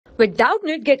With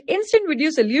Doubtnut, get instant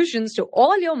video solutions to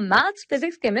all your maths,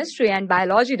 physics, chemistry, and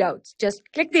biology doubts. Just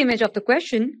click the image of the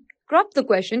question, crop the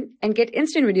question, and get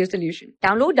instant video solution.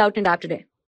 Download Doubtnut app today.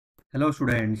 Hello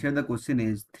students, here the question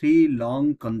is, three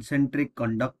long concentric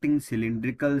conducting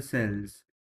cylindrical cells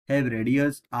have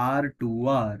radius r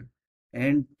 2r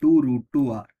and 2 root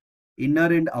 2r.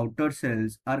 Inner and outer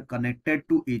cells are connected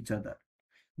to each other.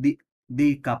 The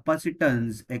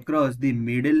capacitance across the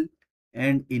middle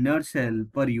and inner cell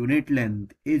per unit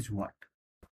length is what?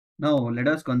 Now let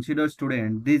us consider,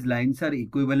 student, these lines are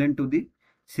equivalent to the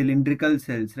cylindrical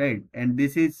cells, right? And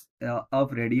this is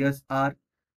of radius r,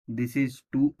 this is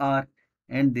 2r,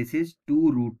 and this is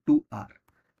 2 root 2r.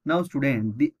 Now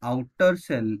student, the outer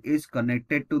cell is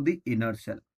connected to the inner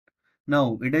cell.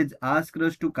 Now it has asked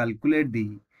us to calculate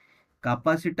the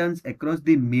capacitance across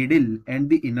the middle and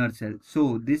the inner cell.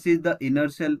 So this is the inner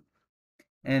cell,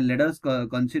 and let us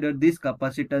consider this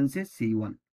capacitance is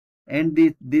C1, and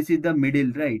this is the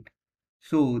middle, right?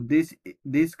 So this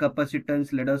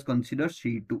capacitance, let us consider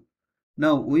C2.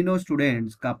 Now we know,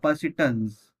 students,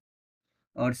 capacitance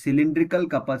or cylindrical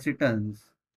capacitance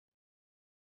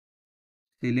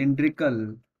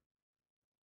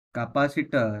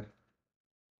capacitor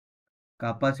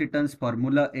capacitance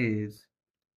formula is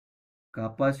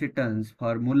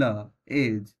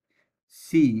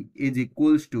C is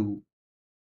equals to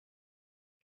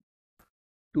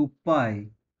 2 pi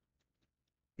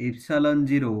epsilon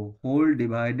 0 whole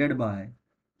divided by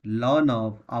ln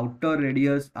of outer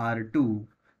radius r2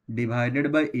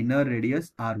 divided by inner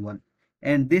radius r1,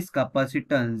 and this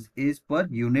capacitance is per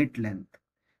unit length.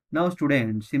 Now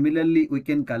students, similarly we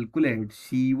can calculate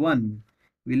C1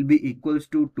 will be equals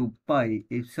to 2 pi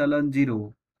epsilon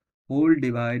 0 whole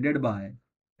divided by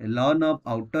ln of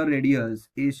outer radius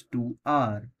is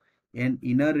 2r and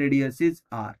inner radius is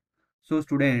r. So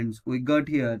students, we got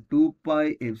here 2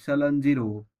 pi epsilon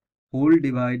 0 whole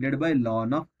divided by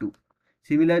ln of 2.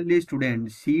 Similarly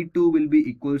students, C2 will be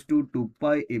equals to 2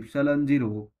 pi epsilon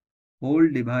 0 whole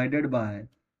divided by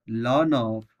ln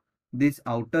of this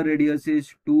outer radius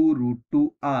is 2 root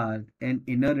 2r and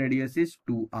inner radius is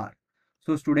 2r.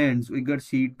 So students, we got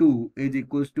C2 is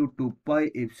equals to 2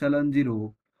 pi epsilon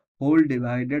 0 whole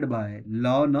divided by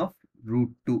ln of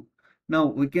root 2. Now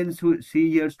we can see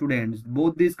here, students,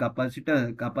 both these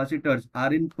capacitors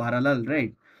are in parallel,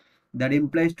 right? That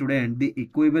implies, student, the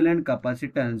equivalent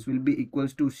capacitance will be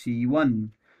equals to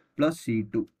C1 plus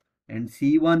C2. And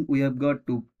C1 we have got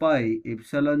 2 pi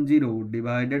epsilon 0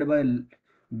 divided by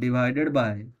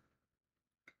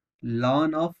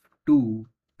ln of 2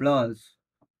 plus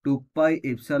 2 pi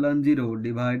epsilon 0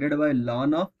 divided by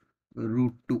ln of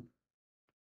root 2.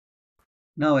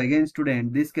 Now again,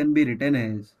 student, this can be written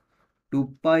as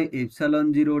 2 pi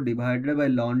epsilon 0 divided by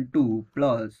ln 2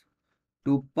 plus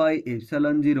 2 pi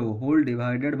epsilon 0 whole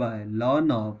divided by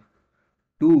ln of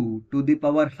 2 to the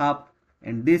power half,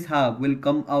 and this half will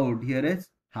come out here as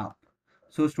half.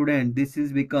 So student, this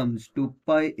is becomes 2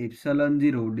 pi epsilon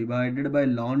 0 divided by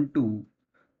ln 2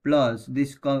 plus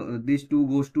this 2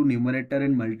 goes to numerator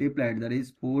and multiplied, that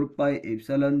is 4 pi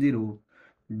epsilon 0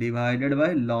 divided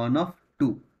by ln of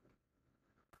 2.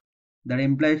 That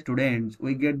implies, students,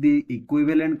 we get the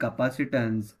equivalent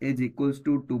capacitance is equals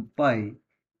to 6 pi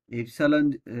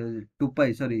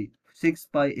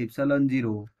epsilon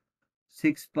 0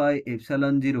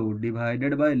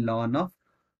 divided by ln of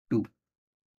 2.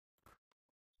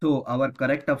 So our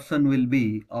correct option will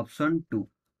be option 2.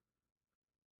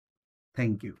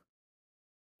 Thank you.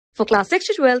 For class 6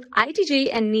 to 12, IIT JEE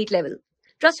and NEET level.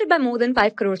 Trusted by more than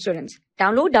 5 crore students.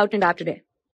 Download Doubtnut app today.